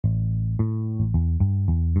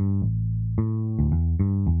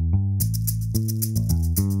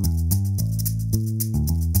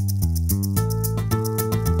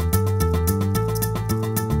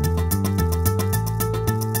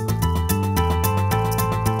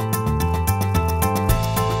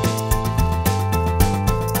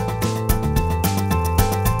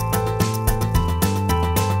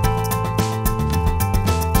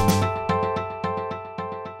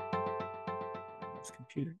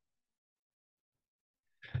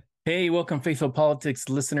Hey, welcome, Faithful Politics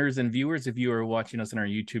listeners and viewers. If you are watching us on our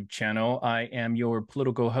YouTube channel, I am your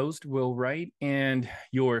political host, Will Wright, and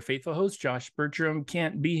your faithful host, Josh Bertram,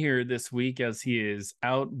 can't be here this week as he is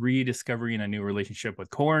out rediscovering a new relationship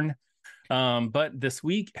with corn. But this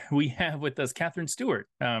week, we have with us Katherine Stewart.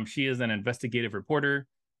 She is an investigative reporter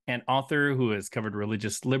and author who has covered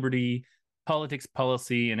religious liberty, politics,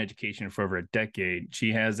 policy, and education for over a decade.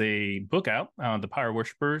 She has a book out, The Power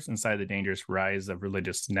Worshippers Inside the Dangerous Rise of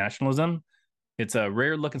Religious Nationalism. It's a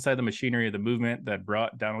rare look inside the machinery of the movement that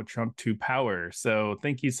brought Donald Trump to power. So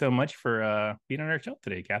thank you so much for being on our show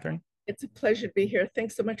today, Katherine. It's a pleasure to be here.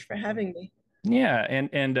 Thanks so much for having me. Yeah,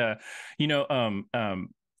 and you know,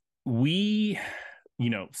 we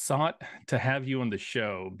sought to have you on the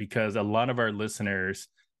show because a lot of our listeners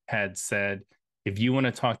had said if you want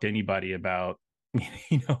to talk to anybody about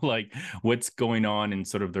like what's going on in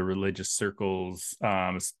sort of the religious circles,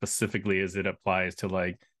 specifically as it applies to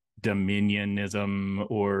like dominionism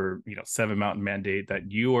or Seven Mountain Mandate,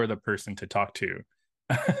 that you are the person to talk to.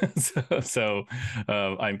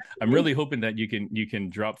 I'm really hoping that you can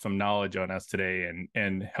drop some knowledge on us today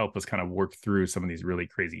and help us kind of work through some of these really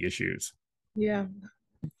crazy issues. Yeah.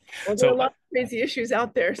 Well, there are a So lot of crazy issues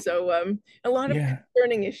out there. A lot of yeah,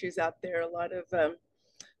 concerning issues out there, a lot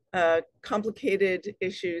of complicated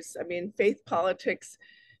issues. I mean, faith politics,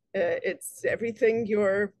 it's everything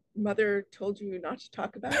your mother told you not to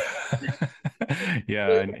talk about. yeah,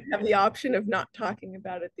 We and have the option of not talking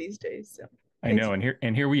about it these days. So I thanks. know,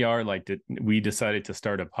 and here we are. Like, we decided to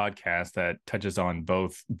start a podcast that touches on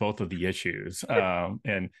both of the issues.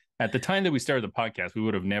 And at the time that we started the podcast, we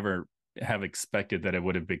would have never have expected that it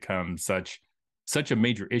would have become such a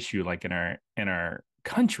major issue, like in our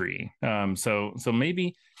country. So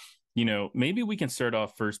maybe we can start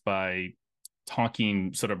off first by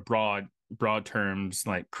talking sort of broad terms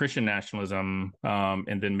like Christian nationalism,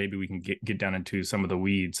 and then maybe we can get down into some of the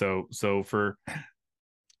weeds. So for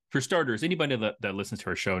starters, anybody that listens to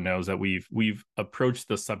our show knows that we've approached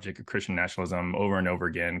the subject of Christian nationalism over and over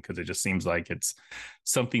again because it just seems like it's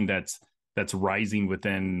something that's rising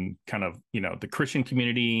within kind of the Christian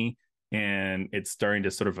community, and it's starting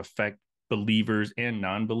to sort of affect believers and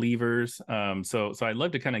non-believers. So I'd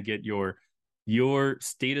love to kind of get your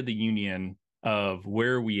state of the union of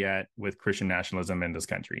where are we at with Christian nationalism in this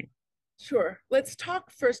country. Sure. Let's talk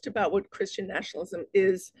first about what Christian nationalism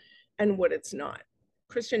is and what it's not.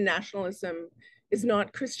 Christian nationalism is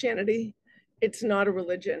not Christianity. It's not a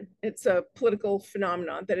religion. It's a political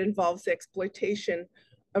phenomenon that involves the exploitation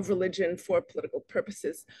of religion for political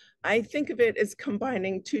purposes. I think of it as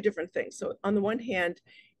combining two different things. So, on the one hand,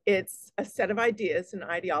 it's a set of ideas and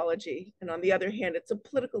ideology. And on the other hand, it's a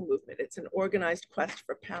political movement. It's an organized quest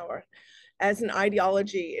for power. As an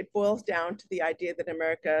ideology, it boils down to the idea that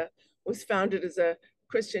America was founded as a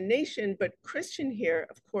Christian nation, but Christian here,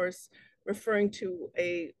 of course, referring to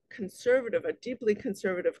a conservative, a deeply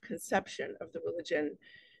conservative conception of the religion.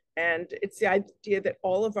 And it's the idea that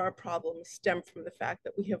all of our problems stem from the fact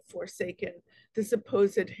that we have forsaken the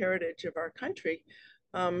supposed heritage of our country,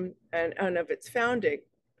 and of its founding.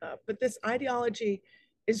 But this ideology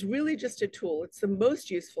is really just a tool. It's the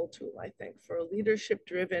most useful tool, I think, for a leadership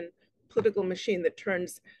driven political machine that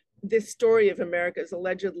turns this story of America's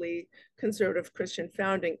allegedly conservative Christian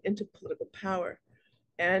founding into political power.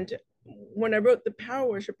 And when I wrote The Power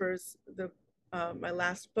Worshippers, my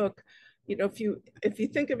last book, if you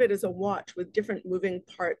think of it as a watch with different moving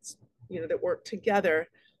parts, that work together,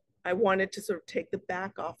 I wanted to sort of take the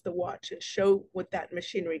back off the watch and show what that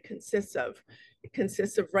machinery consists of. It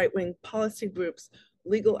consists of right-wing policy groups,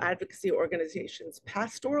 legal advocacy organizations,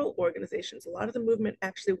 pastoral organizations. A lot of the movement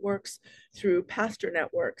actually works through pastor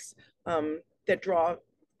networks that draw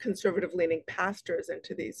conservative-leaning pastors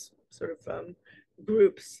into these sort of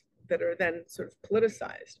groups that are then sort of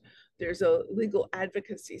politicized. There's a legal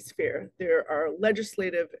advocacy sphere. There are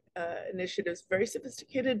legislative initiatives, very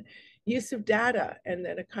sophisticated use of data, and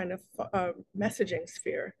then a kind of messaging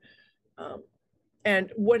sphere.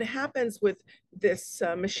 And what happens with this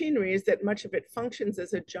machinery is that much of it functions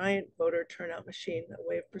as a giant voter turnout machine, a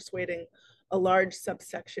way of persuading a large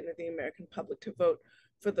subsection of the American public to vote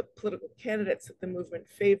for the political candidates that the movement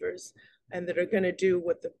favors and that are going to do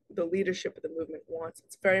what the leadership of the movement wants.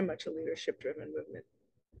 It's very much a leadership-driven movement.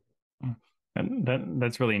 And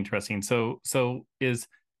that's really interesting. So is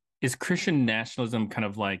Christian nationalism kind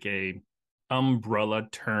of like a umbrella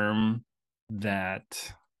term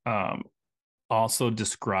that also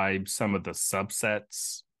describes some of the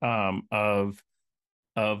subsets of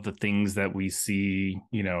the things that we see,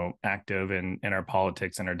 active in our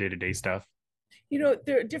politics and our day-to-day stuff? You know,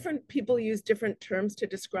 there are different people use different terms to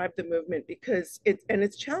describe the movement because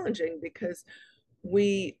it's challenging because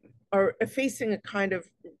we are facing a kind of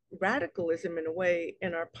radicalism in a way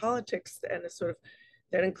in our politics, and a sort of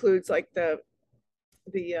that includes like the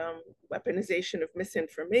weaponization of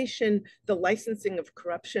misinformation, the licensing of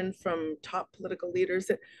corruption from top political leaders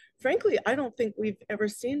that, frankly, I don't think we've ever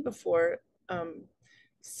seen before.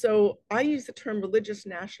 So I use the term religious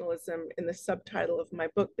nationalism in the subtitle of my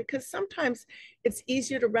book because sometimes it's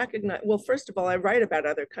easier to recognize. Well, first of all, I write about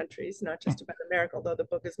other countries, not just about America, although the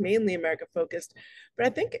book is mainly America focused. But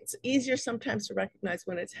I think it's easier sometimes to recognize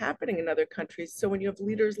when it's happening in other countries. So when you have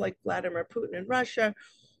leaders like Vladimir Putin in Russia,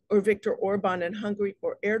 or Viktor Orban in Hungary,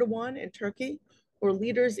 or Erdogan in Turkey, or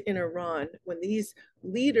leaders in Iran, when these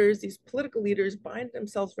leaders, these political leaders, bind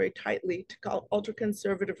themselves very tightly to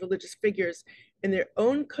ultra-conservative religious figures in their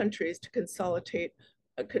own countries to consolidate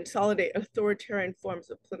authoritarian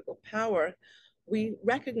forms of political power, we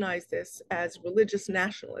recognize this as religious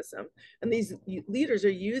nationalism. And these leaders are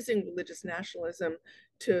using religious nationalism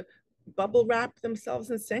to bubble wrap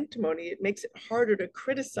themselves in sanctimony. It makes it harder to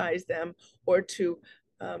criticize them or to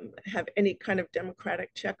have any kind of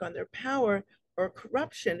democratic check on their power or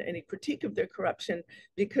corruption, any critique of their corruption,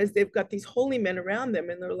 because they've got these holy men around them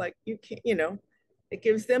and they're like, you can't, you know, it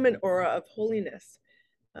gives them an aura of holiness.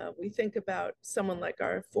 We think about someone like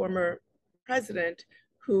our former president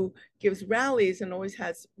who gives rallies and always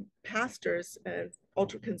has pastors and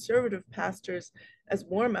ultra-conservative pastors as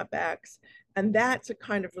warm-up acts. And that's a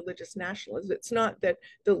kind of religious nationalism. It's not that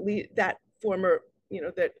that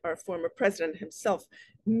our former president himself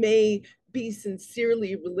may be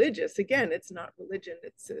sincerely religious. Again, it's not religion,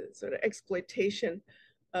 it's a sort of exploitation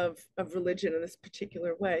of religion in this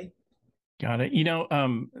particular way. Got it.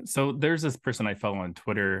 So there's this person I follow on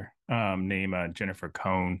Twitter named Jennifer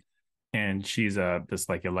Cohn, and she's this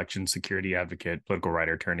like election security advocate, political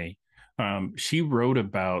writer, attorney. She wrote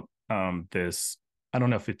about this. I don't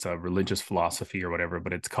know if it's a religious philosophy or whatever,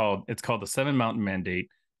 but it's called the Seven Mountain Mandate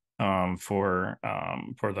for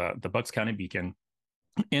the Bucks County Beacon.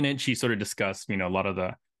 In it, she sort of discussed, a lot of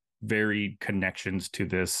the varied connections to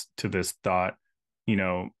this thought,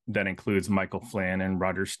 that includes Michael Flynn and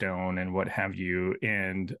Roger Stone and what have you.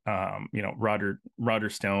 And, Roger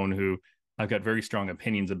Stone, who I've got very strong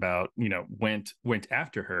opinions about, went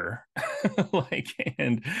after her.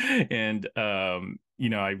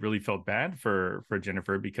 I really felt bad for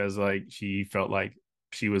Jennifer because she felt like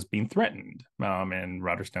she was being threatened. And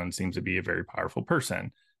Roger Stone seems to be a very powerful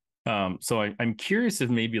person. So I'm curious if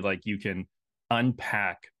maybe you can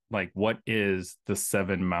unpack what is the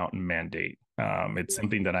Seven Mountain Mandate. It's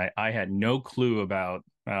something that I had no clue about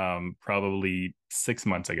probably 6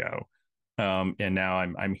 months ago, and now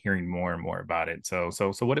I'm hearing more and more about it. So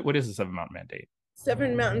what is the Seven Mountain Mandate?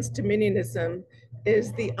 Seven Mountains Dominionism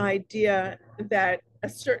is the idea that a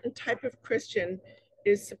certain type of Christian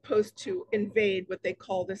is supposed to invade what they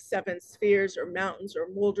call the seven spheres or mountains or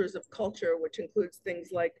molders of culture, which includes things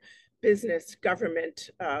like business, government,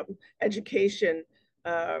 education,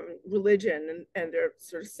 religion, and there are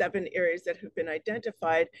sort of seven areas that have been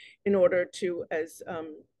identified in order to, as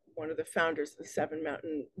one of the founders of the Seven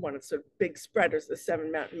Mountain, one of the sort of big spreaders, the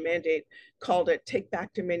Seven Mountain Mandate, called it "Take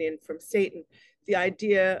Back Dominion from Satan." The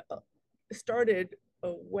idea started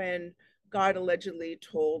when God allegedly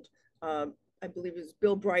told, I believe it was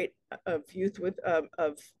Bill Bright of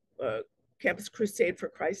Campus Crusade for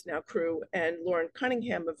Christ Now crew, and Lauren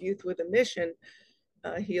Cunningham of Youth with a Mission.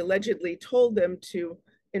 He allegedly told them to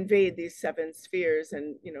invade these seven spheres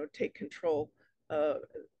and take control,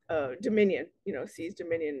 dominion, seize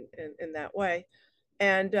dominion in that way.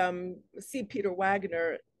 And C. Peter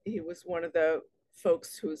Wagner, he was one of the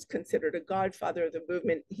folks who's considered a godfather of the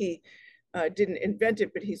movement. He didn't invent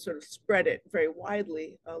it, but he sort of spread it very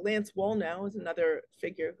widely. Lance Wallnau is another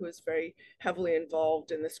figure who is very heavily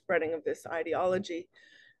involved in the spreading of this ideology.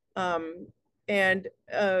 And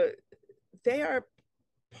they are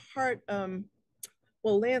part,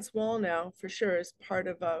 Lance Wallnau for sure is part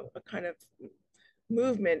of a kind of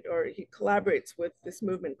movement, or he collaborates with this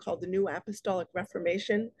movement called the New Apostolic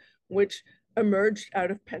Reformation, which emerged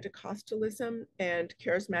out of Pentecostalism and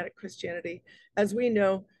charismatic Christianity. As we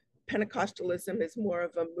know, Pentecostalism is more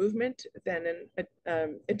of a movement than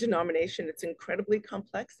a denomination. It's incredibly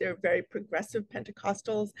complex. There are very progressive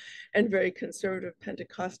Pentecostals and very conservative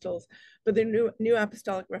Pentecostals. But the New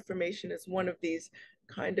Apostolic Reformation is one of these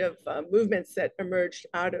kind of movements that emerged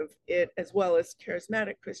out of it, as well as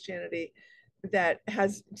charismatic Christianity, that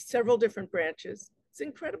has several different branches. It's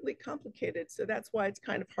incredibly complicated, so that's why it's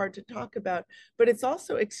kind of hard to talk about. But it's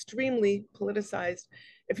also extremely politicized.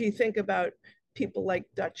 If you think about people like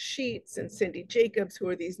Dutch Sheets and Cindy Jacobs, who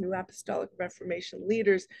are these New Apostolic Reformation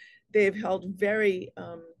leaders. They've held very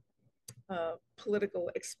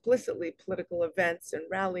explicitly political events and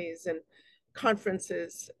rallies and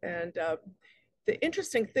conferences. And the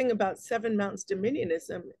interesting thing about Seven Mountains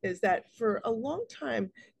Dominionism is that for a long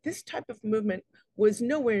time, this type of movement was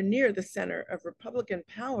nowhere near the center of Republican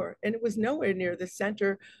power, and it was nowhere near the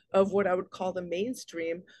center of what I would call the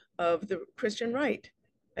mainstream of the Christian right.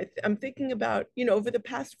 I'm thinking about, over the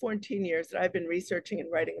past 14 years that I've been researching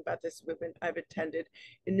and writing about this movement, I've attended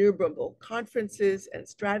innumerable conferences and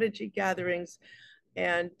strategy gatherings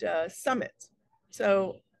and summits.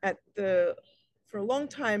 So for a long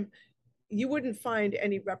time, you wouldn't find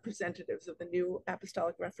any representatives of the New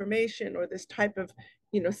Apostolic Reformation or this type of,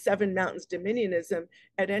 Seven Mountains Dominionism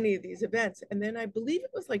at any of these events. And then I believe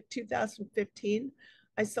it was like 2015,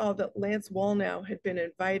 I saw that Lance Wallnau had been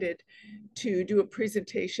invited to do a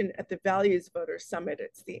presentation at the Values Voters Summit.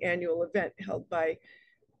 It's the annual event held by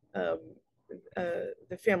the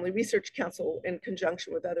Family Research Council in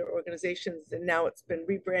conjunction with other organizations. And now it's been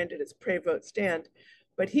rebranded as Pray Vote Stand.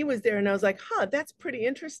 But he was there and I was like, that's pretty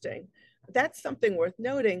interesting. That's something worth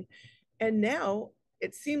noting. And now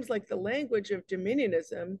it seems like the language of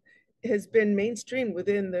dominionism has been mainstreamed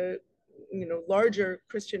within the larger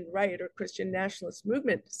Christian right or Christian nationalist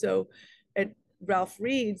movement. So at Ralph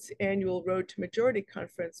Reed's annual Road to Majority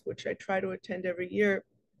conference, which I try to attend every year,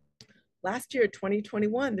 last year,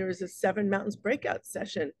 2021, there was a Seven Mountains breakout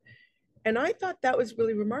session. And I thought that was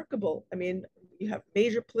really remarkable. I mean, you have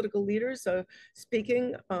major political leaders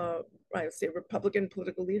speaking, I would say Republican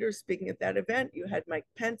political leaders speaking at that event. You had Mike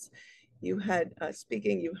Pence, you had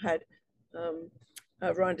Ron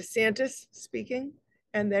DeSantis speaking.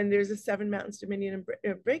 And then there's a Seven Mountains Dominion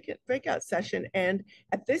breakout session. And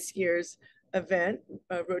at this year's event,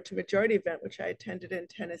 Road to Majority event, which I attended in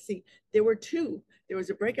Tennessee, there were two. There was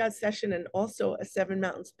a breakout session and also a Seven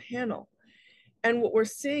Mountains panel. And what we're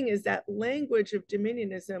seeing is that language of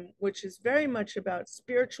dominionism, which is very much about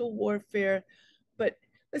spiritual warfare. But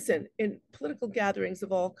listen, in political gatherings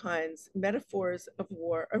of all kinds, metaphors of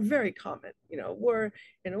war are very common. In a war,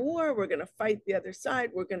 we're going to fight the other side,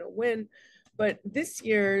 we're going to win. But this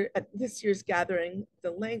year, at this year's gathering,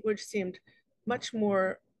 the language seemed much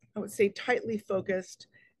more, I would say, tightly focused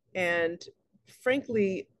and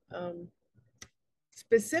frankly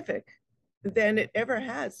specific than it ever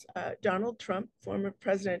has. Donald Trump, former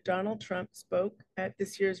President Donald Trump, spoke at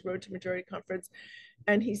this year's Road to Majority conference,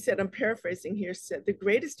 and he said, I'm paraphrasing here, said, the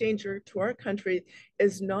greatest danger to our country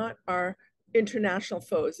is not our international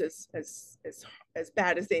foes, as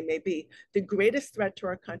bad as they may be. The greatest threat to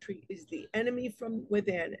our country is the enemy from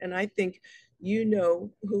within. And I think you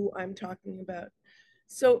know who I'm talking about.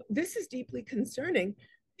 So this is deeply concerning.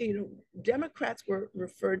 Democrats were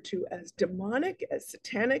referred to as demonic, as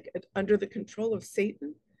satanic, under the control of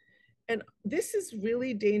Satan. And this is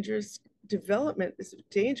really dangerous development. This is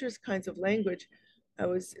dangerous kinds of language.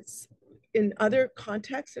 It's in other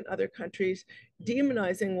contexts, in other countries,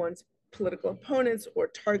 demonizing one's political opponents or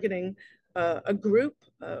targeting a group,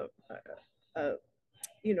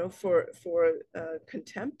 for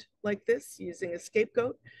contempt like this, using a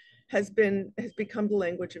scapegoat, has become the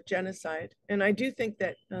language of genocide. And I do think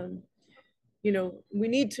that we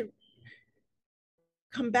need to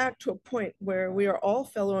come back to a point where we are all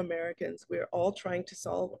fellow Americans. We are all trying to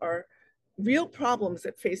solve our real problems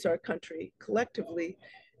that face our country collectively,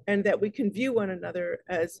 and that we can view one another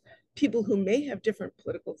as people who may have different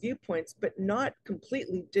political viewpoints, but not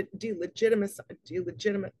completely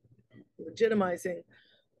legitimizing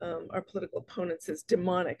our political opponents as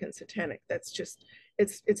demonic and satanic. That's just,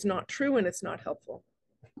 it's not true, and it's not helpful.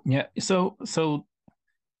 Yeah. So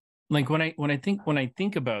like when I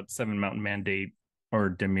think about Seven Mountain Mandate or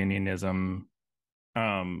dominionism,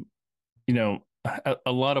 a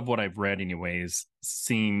lot of what I've read anyways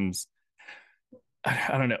seems,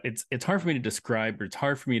 I don't know, it's hard for me to describe, or it's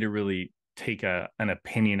hard for me to really take an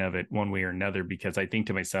opinion of it one way or another, because I think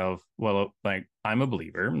to myself, well, like, I'm a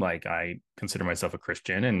believer, like I consider myself a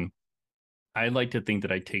Christian, and I like to think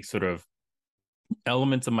that I take sort of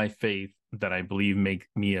elements of my faith that I believe make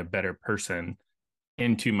me a better person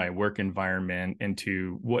into my work environment,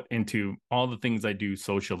 into all the things I do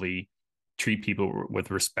socially, treat people with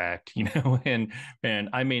respect, and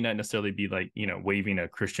I may not necessarily be like, waving a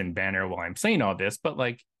Christian banner while I'm saying all this, but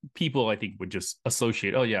like people I think would just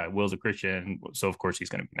associate, oh yeah, Will's a Christian, so of course he's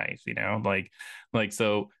going to be nice, like,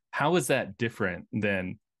 so how is that different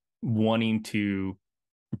than wanting to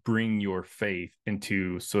bring your faith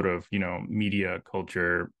into sort of, media,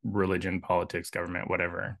 culture, religion, politics, government,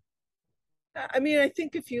 whatever? I mean, I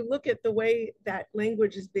think if you look at the way that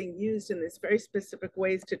language is being used in this very specific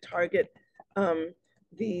ways to target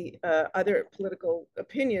the other political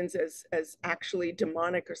opinions as actually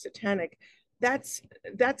demonic or satanic, that's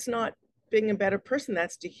not being a better person.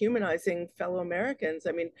 That's dehumanizing fellow Americans.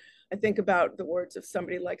 I mean, I think about the words of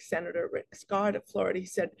somebody like Senator Rick Scott of Florida. He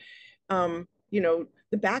said,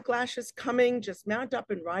 the backlash is coming. Just mount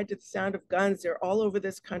up and ride to the sound of guns. They're all over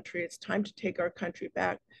this country. It's time to take our country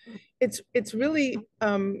back. It's really,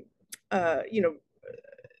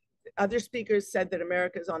 other speakers said that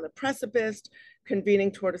America is on the precipice,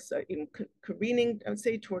 convening toward careening, I would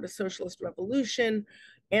say, toward a socialist revolution,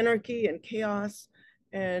 anarchy and chaos,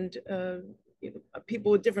 and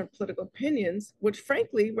people with different political opinions, which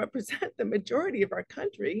frankly represent the majority of our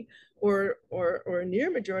country, or a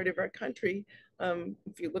near majority of our country.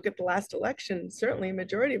 If you look at the last election, certainly a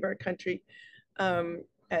majority of our country,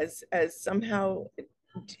 as somehow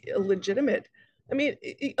illegitimate. I mean,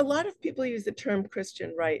 a lot of people use the term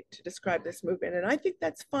Christian right to describe this movement, and I think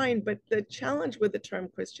that's fine. But the challenge with the term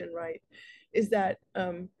Christian right is that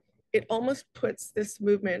it almost puts this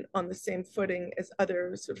movement on the same footing as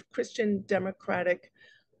other sort of Christian democratic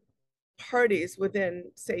parties within,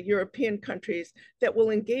 say, European countries that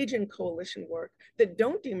will engage in coalition work, that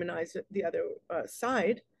don't demonize the other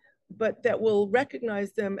side, but that will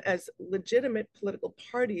recognize them as legitimate political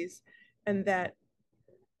parties, and that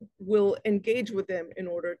will engage with them in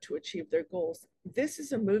order to achieve their goals. This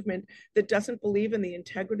is a movement that doesn't believe in the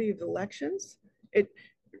integrity of the elections. It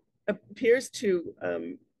appears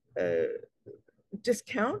to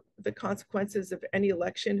discount the consequences of any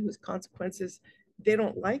election whose consequences they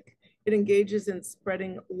don't like. It engages in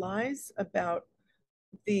spreading lies about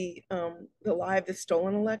the lie of the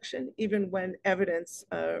stolen election, even when evidence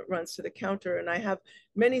runs to the counter. And I have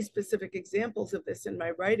many specific examples of this in my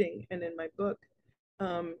writing and in my book.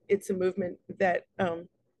 It's a movement that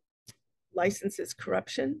licenses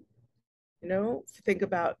corruption. Think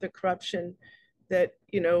about the corruption that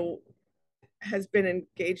has been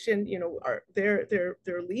engaged in.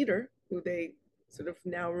 Their leader, who they sort of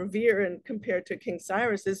now revere and compare to King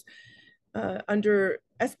Cyrus, is under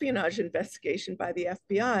espionage investigation by the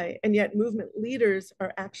FBI, and yet movement leaders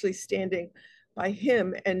are actually standing by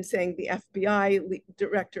him and saying the FBI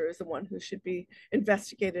director is the one who should be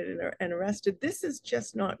investigated and arrested. This is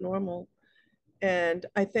just not normal. And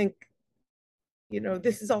I think,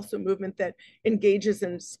 this is also a movement that engages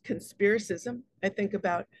in conspiracism. I think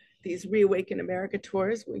about these Reawaken America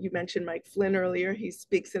tours. Well, you mentioned Mike Flynn earlier. He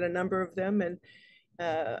speaks at a number of them, and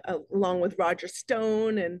along with Roger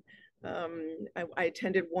Stone. And I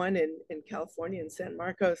attended one in California, in San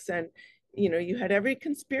Marcos, and you had every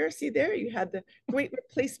conspiracy there. You had the Great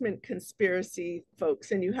Replacement conspiracy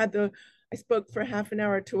folks, and you had I spoke for half an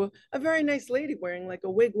hour to a very nice lady wearing like a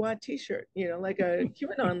Wigwa t-shirt, like a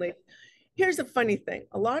QAnon lady. Here's a funny thing.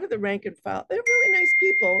 A lot of the rank and file, they're really nice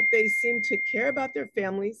people. They seem to care about their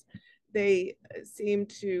families. They seem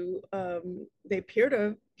to, they appear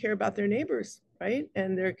to care about their neighbors, right?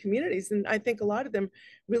 And their communities. And I think a lot of them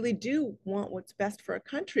really do want what's best for our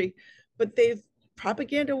country, but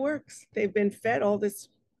propaganda works. They've been fed all this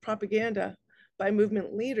propaganda by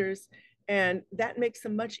movement leaders, and that makes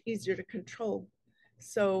them much easier to control.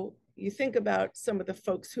 So you think about some of the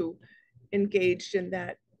folks who engaged in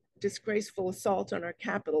that disgraceful assault on our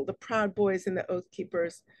Capitol, the Proud Boys and the Oath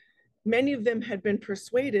Keepers. Many of them had been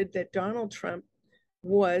persuaded that Donald Trump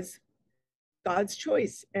was God's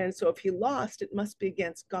choice. And so if he lost, it must be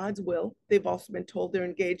against God's will. They've also been told they're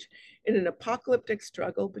engaged in an apocalyptic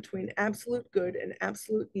struggle between absolute good and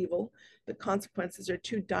absolute evil. The consequences are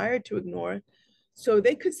too dire to ignore. So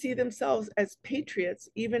they could see themselves as patriots,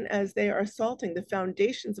 even as they are assaulting the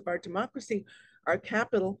foundations of our democracy, our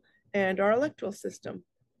capital, and our electoral system.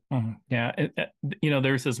 Yeah.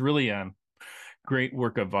 There's this really great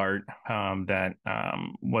work of art that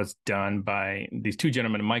was done by these two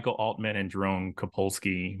gentlemen, Michael Altman and Jerome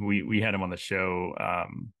Kopolsky. We had them on the show,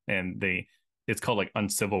 and it's called like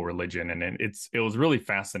Uncivil Religion, and it was really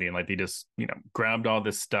fascinating. Like they just grabbed all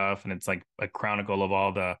this stuff, and it's like a chronicle of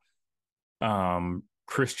all the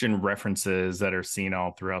Christian references that are seen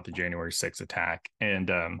all throughout the January 6th attack.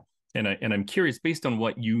 And I'm curious, based on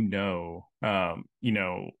what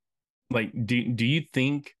like do you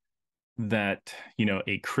think that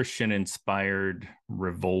a Christian inspired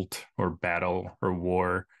revolt or battle or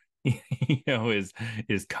war is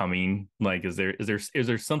coming? Like is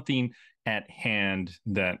there something at hand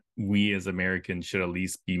that we as Americans should at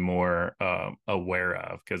least be more aware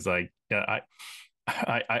of? Because like I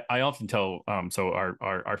often tell so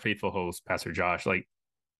our faithful host, Pastor Josh, like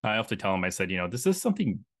I often tell him, I said, this is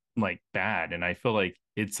something like bad, and I feel like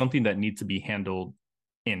it's something that needs to be handled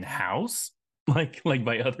in house, like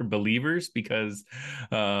by other believers, because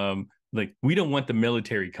like we don't want the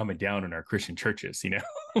military coming down on our Christian churches, you know.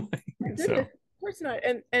 Goodness, So of course not.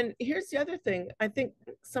 And here's the other thing. I think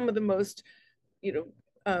some of the most, you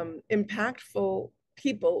know, impactful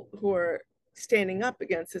people who are standing up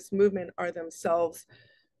against this movement are themselves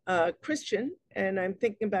Christian. And I'm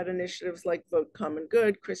thinking about initiatives like Vote Common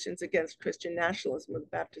Good, Christians Against Christian Nationalism, the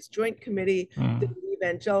Baptist Joint Committee, the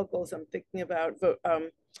evangelicals. I'm thinking about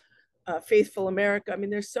Faithful America. I mean,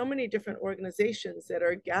 there's so many different organizations that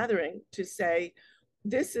are gathering to say,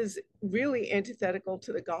 this is really antithetical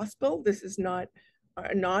to the gospel. This is not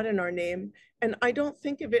in our name. And I don't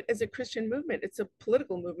think of it as a Christian movement. It's a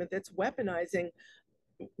political movement that's weaponizing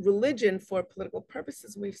religion for political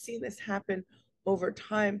purposes. We've seen this happen over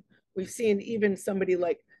time. We've seen even somebody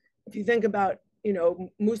like, if you think about, you know,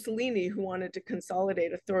 Mussolini, who wanted to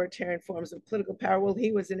consolidate authoritarian forms of political power. Well,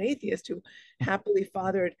 he was an atheist who happily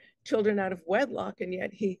fathered children out of wedlock, and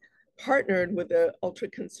yet he partnered with the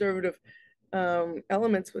ultra-conservative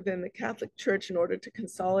elements within the Catholic Church in order to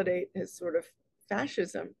consolidate his sort of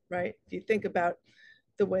fascism, right? If you think about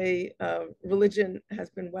the way religion has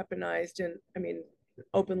been weaponized in, I mean,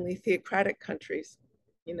 openly theocratic countries,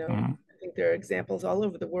 you know, I think there are examples all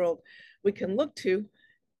over the world we can look to.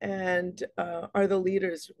 And are the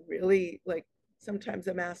leaders really, like, sometimes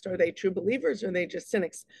I'm asked, are they true believers or are they just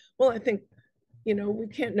cynics? Well, I think, you know, we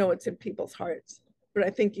can't know what's in people's hearts, but I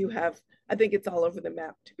think it's all over the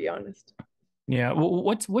map, to be honest. yeah, well,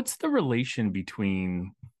 what's the relation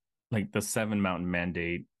between like the Seven Mountain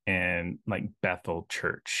Mandate and like Bethel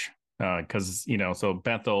Church? Because you know, so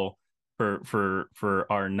Bethel, for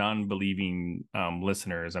our non-believing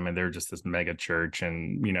listeners, I mean, they're just this mega church,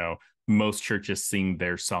 and you know, most churches sing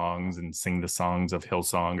their songs and sing the songs of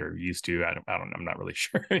Hillsong, or used to. I don't, I'm not really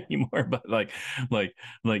sure anymore, but like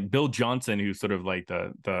Bill Johnson, who's sort of like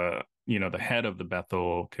the you know, the head of the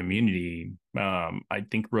Bethel community, I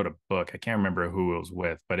think wrote a book. I can't remember who it was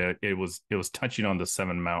with, but it was touching on the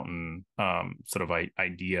Seven Mountain sort of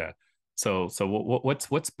idea. So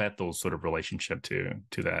what's Bethel's sort of relationship to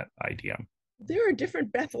that idea? There are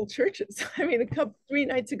different Bethel churches. I mean, 3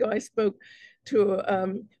 nights ago, I spoke to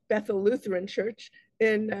a Bethel Lutheran church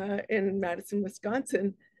in Madison,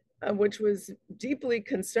 Wisconsin, which was deeply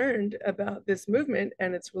concerned about this movement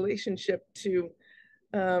and its relationship to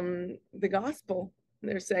the gospel.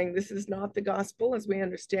 They're saying this is not the gospel as we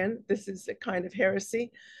understand. This is a kind of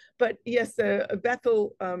heresy. But yes, a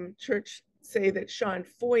Bethel church say that Sean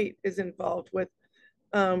Foyt is involved with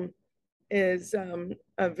is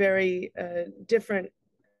a very different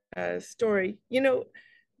story. You know,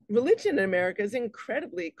 religion in America is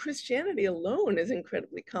Christianity alone is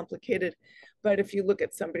incredibly complicated. But if you look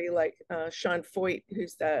at somebody like Sean Foyt, do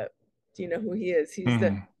you know who he is? He's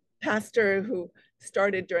the pastor who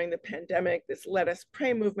started during the pandemic, this Let Us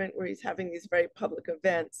Pray movement, where he's having these very public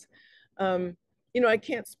events. You know, I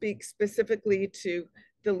can't speak specifically to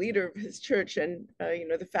the leader of his church and, you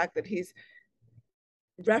know, the fact that he's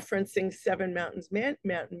referencing the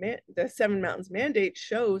Seven Mountains Mandate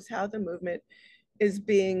shows how the movement is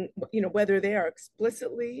being, you know, whether they are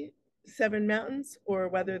explicitly Seven Mountains or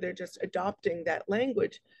whether they're just adopting that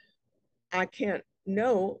language. I can't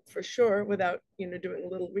know for sure without, you know, doing a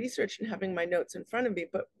little research and having my notes in front of me.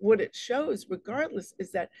 But what it shows, regardless,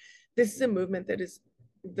 is that this is a movement that is,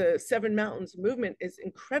 the Seven Mountains movement is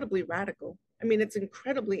incredibly radical. I mean, it's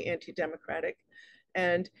incredibly anti-democratic,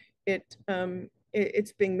 and it's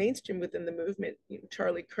being mainstream within the movement. You know,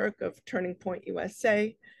 Charlie Kirk of Turning Point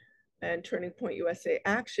USA and Turning Point USA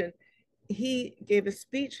Action, he gave a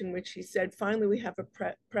speech in which he said, finally, we have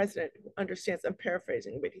a president who understands, I'm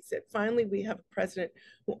paraphrasing, but he said, finally, we have a president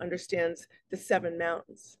who understands the Seven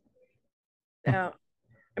Mountains. Now,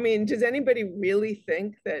 I mean, does anybody really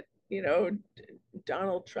think that, you know,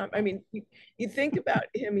 Donald Trump, I mean, you think about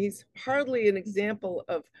him, he's hardly an example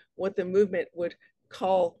of what the movement would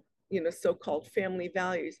call, you know, so-called family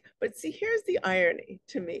values. But see, here's the irony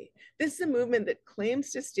to me. This is a movement that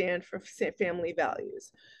claims to stand for family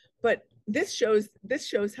values, but this shows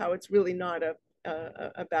how it's really not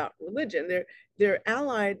about religion. They're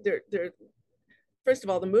allied. First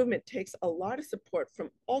of all, the movement takes a lot of support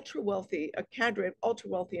from a cadre of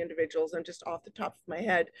ultra wealthy individuals. And just off the top of my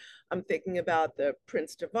head, I'm thinking about the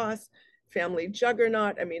Prince DeVos family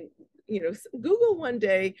juggernaut. I mean, you know, Google one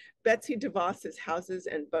day Betsy DeVos's houses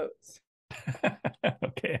and boats.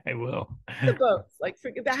 Okay, I will. The boats, like,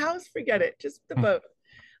 forget the house, forget it, just the boat.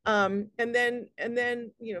 And then,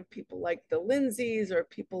 you know, people like the Lindsays or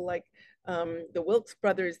people like the Wilkes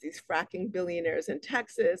brothers, these fracking billionaires in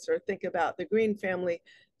Texas, or think about the Green family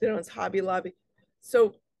that owns Hobby Lobby.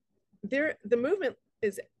 So the movement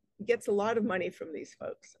gets a lot of money from these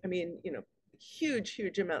folks. I mean,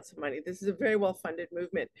 huge amounts of money. This is a very well-funded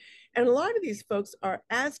movement. And a lot of these folks are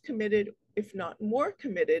as committed, if not more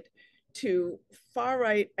committed, to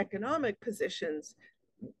far-right economic positions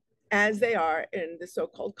as they are in the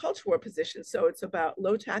so-called culture war position. So it's about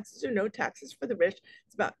low taxes or no taxes for the rich.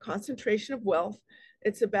 It's about concentration of wealth.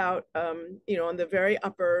 It's about, on the very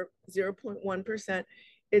upper 0.1%,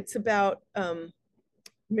 it's about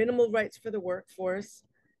minimal rights for the workforce,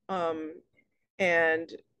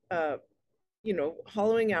 and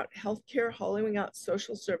hollowing out healthcare, hollowing out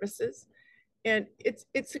social services. And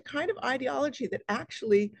it's a kind of ideology that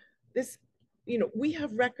actually we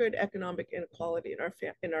have record economic inequality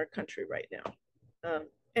in our country right now.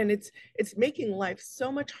 And it's making life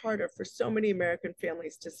so much harder for so many American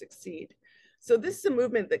families to succeed. So this is a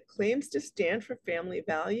movement that claims to stand for family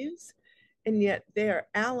values, and yet they are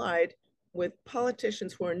allied with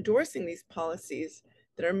politicians who are endorsing these policies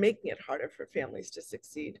that are making it harder for families to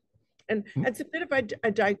succeed. And it's a bit of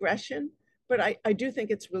a digression, but I do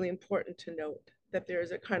think it's really important to note that there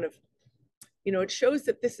is a kind of, it shows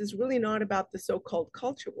that this is really not about the so-called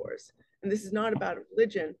culture wars. And this is not about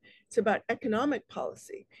religion. It's about economic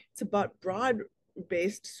policy. It's about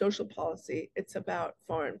broad-based social policy. It's about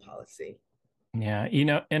foreign policy. Yeah,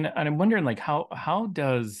 and I'm wondering like how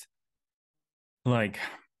does like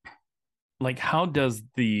how does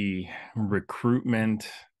the recruitment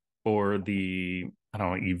or the, I don't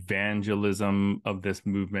know, evangelism of this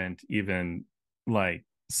movement even like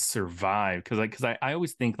survive? Because I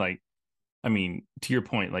always think like, I mean, to your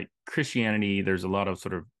point, like Christianity, there's a lot of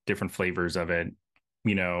sort of different flavors of it.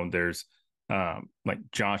 There's like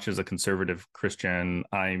Josh is a conservative Christian.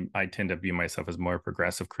 I tend to view myself as more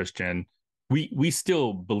progressive Christian. We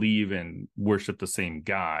still believe and worship the same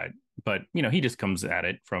God, but he just comes at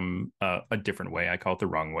it from a different way. I call it the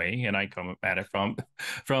wrong way, and I come at it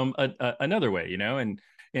from another way.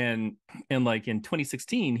 And like in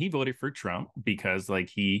 2016, he voted for Trump because like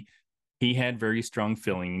he had very strong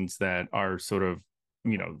feelings that are sort of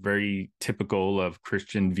very typical of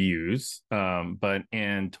Christian views. But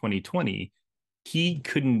in 2020, he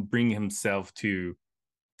couldn't bring himself to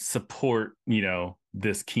support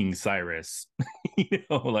this King Cyrus,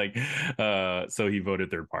 like so he voted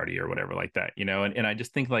third party or whatever like that, and I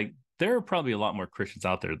just think like there are probably a lot more Christians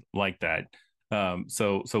out there like that.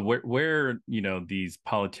 So where these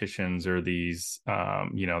politicians or these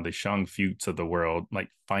the Shang Futes of the world like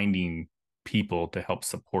finding people to help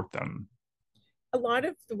support them? A lot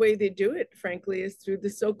of the way they do it, frankly, is through the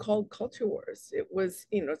so-called culture wars. It was,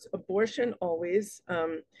 it's abortion always,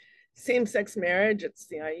 same-sex marriage. It's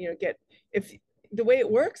get if the way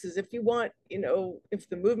it works is if you want, if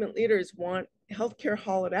the movement leaders want healthcare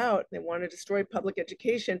hollowed out, they want to destroy public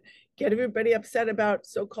education, get everybody upset about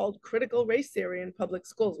so-called critical race theory in public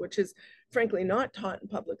schools, which is frankly not taught in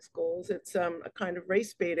public schools. It's a kind of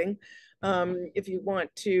race baiting. If you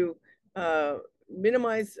want to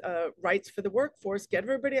minimize rights for the workforce, get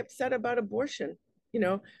everybody upset about abortion,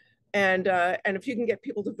 and if you can get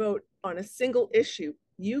people to vote on a single issue,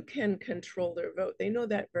 you can control their vote. They know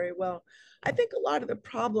that very well. I think a lot of the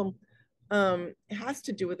problem has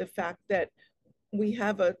to do with the fact that we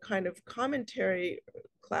have a kind of commentary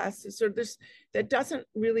class that doesn't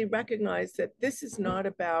really recognize that this is not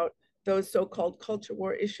about those so-called culture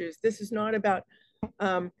war issues. This is not about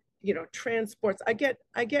transports. I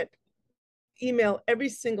get email every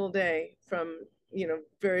single day from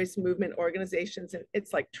various movement organizations, and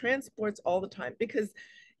it's like transports all the time, because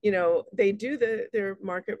they do their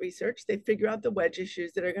market research, they figure out the wedge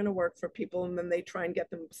issues that are going to work for people, and then they try and get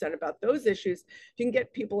them upset about those issues. If you can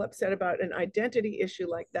get people upset about an identity issue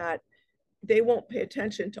like that, they won't pay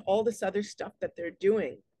attention to all this other stuff that they're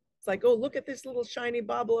doing. It's like, oh, look at this little shiny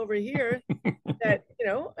bauble over here that,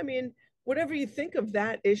 I mean, whatever you think of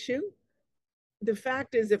that issue, the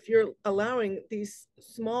fact is, if you're allowing these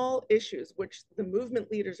small issues, which the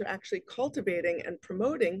movement leaders are actually cultivating and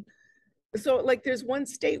promoting, so like there's one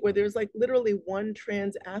state where there's like literally one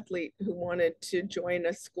trans athlete who wanted to join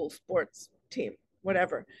a school sports team,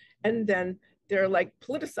 whatever. And then they're like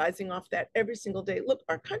politicizing off that every single day. Look,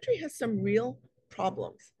 our country has some real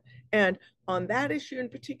problems. And on that issue in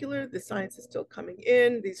particular, the science is still coming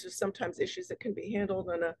in. These are sometimes issues that can be handled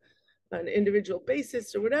on an individual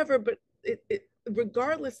basis or whatever, but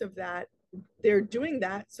regardless of that, they're doing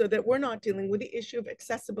that so that we're not dealing with the issue of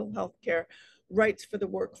accessible healthcare, rights for the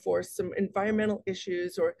workforce, some environmental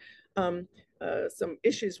issues, or some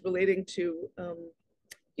issues relating to,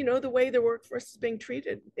 the way the workforce is being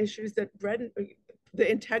treated, issues that the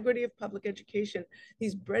integrity of public education,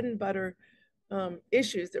 these bread and butter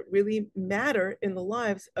issues that really matter in the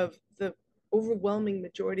lives of the overwhelming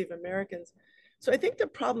majority of Americans. So I think the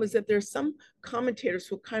problem is that there's some commentators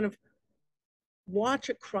who kind of watch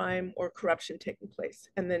a crime or corruption taking place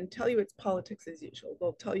and then tell you it's politics as usual.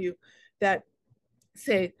 They'll tell you that,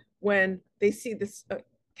 say, when they see this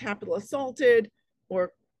Capitol assaulted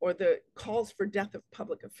or the calls for death of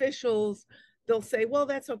public officials, they'll say, well,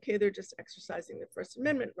 that's okay, they're just exercising their First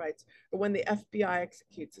Amendment rights. Or when the FBI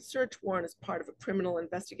executes a search warrant as part of a criminal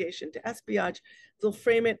investigation to espionage, they'll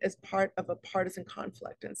frame it as part of a partisan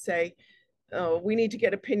conflict and say, oh, we need to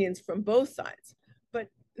get opinions from both sides. But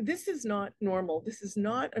this is not normal. This is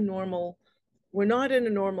not a normal, we're not in a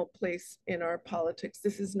normal place in our politics.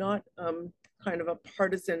 This is not kind of a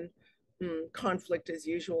partisan conflict as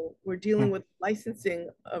usual. We're dealing with licensing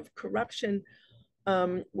of corruption.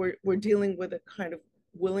 We're dealing with a kind of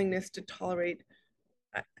willingness to tolerate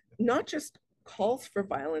not just calls for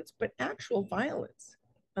violence, but actual violence.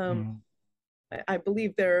 I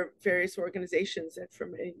believe there are various organizations that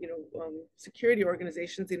from, security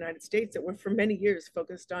organizations in the United States that were for many years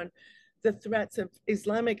focused on the threats of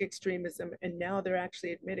Islamic extremism. And now they're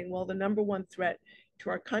actually admitting, well, the number one threat to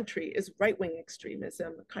our country is right-wing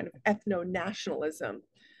extremism, kind of ethno-nationalism,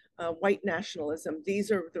 white nationalism. These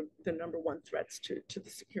are the number one threats to the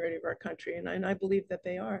security of our country. And I believe that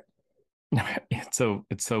they are. It's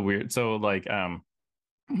so weird. So like,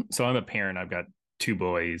 so I'm a parent. I've got two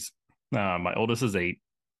boys. My oldest is 8.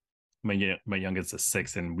 My youngest is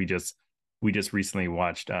 6, and we just recently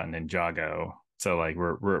watched Ninjago. So like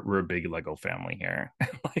we're a big Lego family here.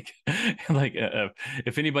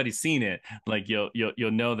 If anybody's seen it, like you'll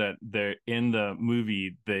know that they're in the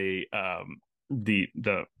movie. They the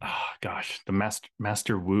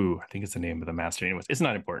Master Wu, I think it's the name of the master. Anyways, it's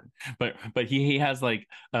not important. But he has like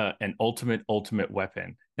an ultimate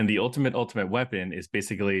weapon, and the ultimate weapon is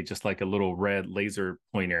basically just like a little red laser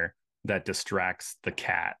pointer that distracts the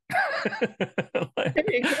cat. There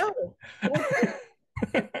you go.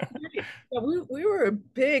 Yeah, we were a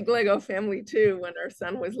big Lego family too when our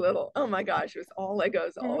son was little. Oh my gosh, it was all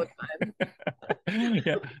Legos all the time.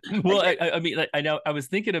 Yeah. Well, I mean, like, I know I was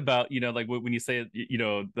thinking about, like when you say,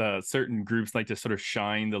 the certain groups like to sort of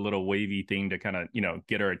shine the little wavy thing to kind of,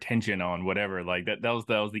 get our attention on whatever. Like that was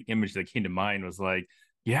the image that came to mind, was like,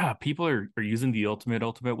 yeah, people are using the ultimate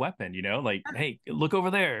weapon, like, hey, look over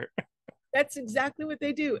there. That's exactly what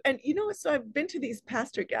they do. And so I've been to these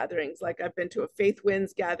pastor gatherings, like I've been to a Faith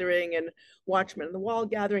Winds gathering and Watchmen on the Wall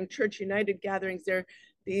gathering, Church United gatherings. They're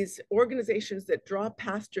these organizations that draw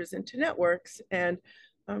pastors into networks, and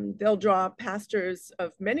they'll draw pastors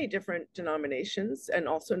of many different denominations and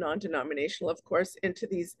also non-denominational, of course, into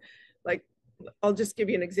these, like, I'll just give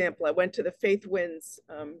you an example. I went to the Faith Winds.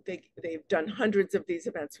 They've done hundreds of these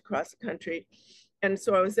events across the country. And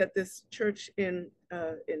so I was at this church in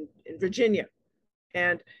Virginia,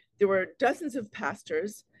 and there were dozens of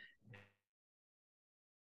pastors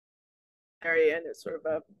area, and it's sort of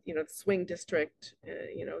a swing district,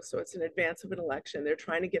 so it's in advance of an election. They're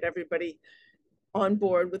trying to get everybody on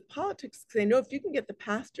board with politics because they know if you can get the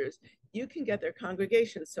pastors, you can get their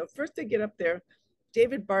congregations. So first they get up there.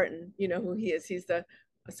 David Barton, you know who he is. He's a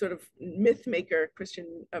sort of myth maker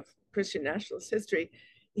of Christian nationalist history.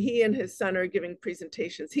 He and his son are giving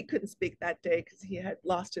presentations. He couldn't speak that day because he had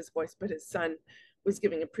lost his voice, but his son was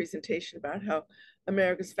giving a presentation about how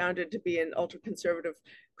America's founded to be an ultra-conservative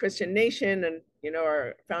Christian nation, and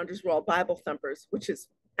our founders were all Bible thumpers, which is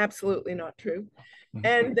absolutely not true.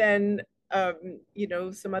 And then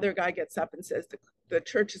some other guy gets up and says the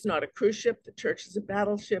church is not a cruise ship, the church is a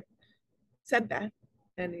battleship. Said that,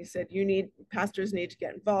 and he said pastors need to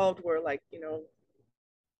get involved. We're like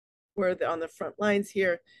we're on the front lines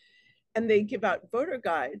here. And they give out voter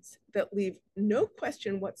guides that leave no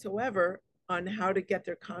question whatsoever on how to get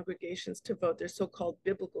their congregations to vote their so-called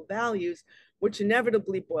biblical values, which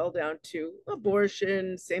inevitably boil down to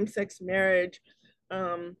abortion, same-sex marriage.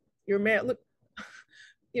 You're married. Look,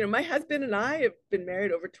 my husband and I have been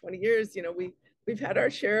married over 20 years. We've had our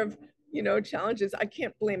share of challenges. I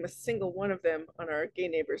can't blame a single one of them on our gay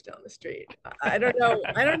neighbors down the street. I don't know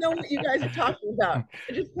what you guys are talking about.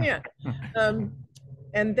 I just can't.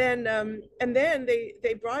 And then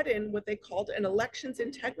they brought in what they called an elections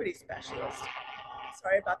integrity specialist.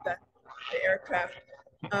 Sorry about the aircraft.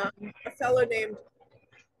 A fellow named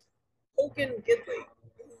Hogan Gidley,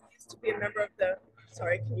 who used to be a member of the.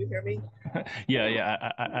 Sorry, can you hear me? Yeah,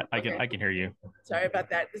 I can hear you. Sorry about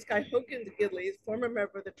that. This guy, Hogan Gidley, former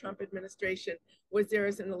member of the Trump administration, was there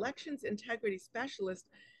as an elections integrity specialist,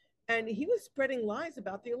 and he was spreading lies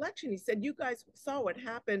about the election. He said, you guys saw what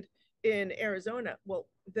happened in Arizona. Well,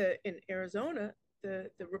 in Arizona, the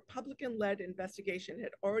Republican-led investigation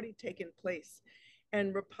had already taken place,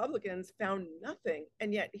 and Republicans found nothing.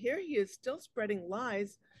 And yet here he is still spreading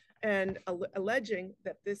lies and alleging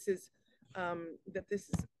that this is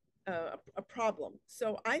a problem.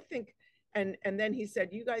 So I think, and then he said,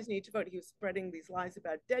 you guys need to vote. He was spreading these lies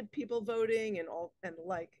about dead people voting and all and the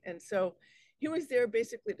like. And so he was there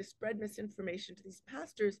basically to spread misinformation to these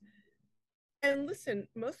pastors. And listen,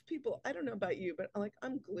 most people, I don't know about you, but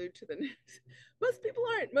I'm glued to the news. Most people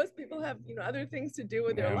aren't. Most people have, other things to do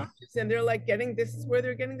with their lives, and they're like this is where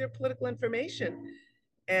they're getting their political information.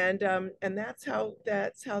 And that's how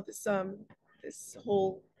this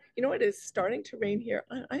whole, it is starting to rain here.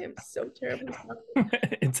 I am so terribly sorry.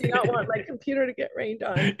 I do not want my computer to get rained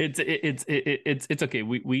on. It's okay.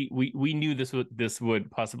 We knew this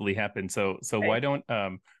would possibly happen. So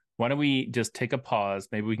okay. Why don't we just take a pause?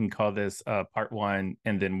 Maybe we can call this part 1,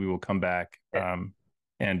 and then we will come back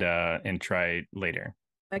and try later.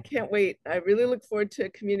 I can't wait. I really look forward to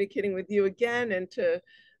communicating with you again and to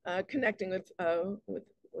connecting with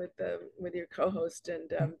your co-host.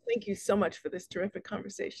 And thank you so much for this terrific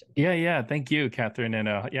conversation. Yeah. Thank you, Katherine.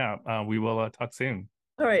 And we will talk soon.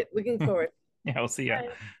 All right. Looking forward. Yeah, I'll see you.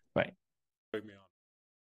 Bye. Bye.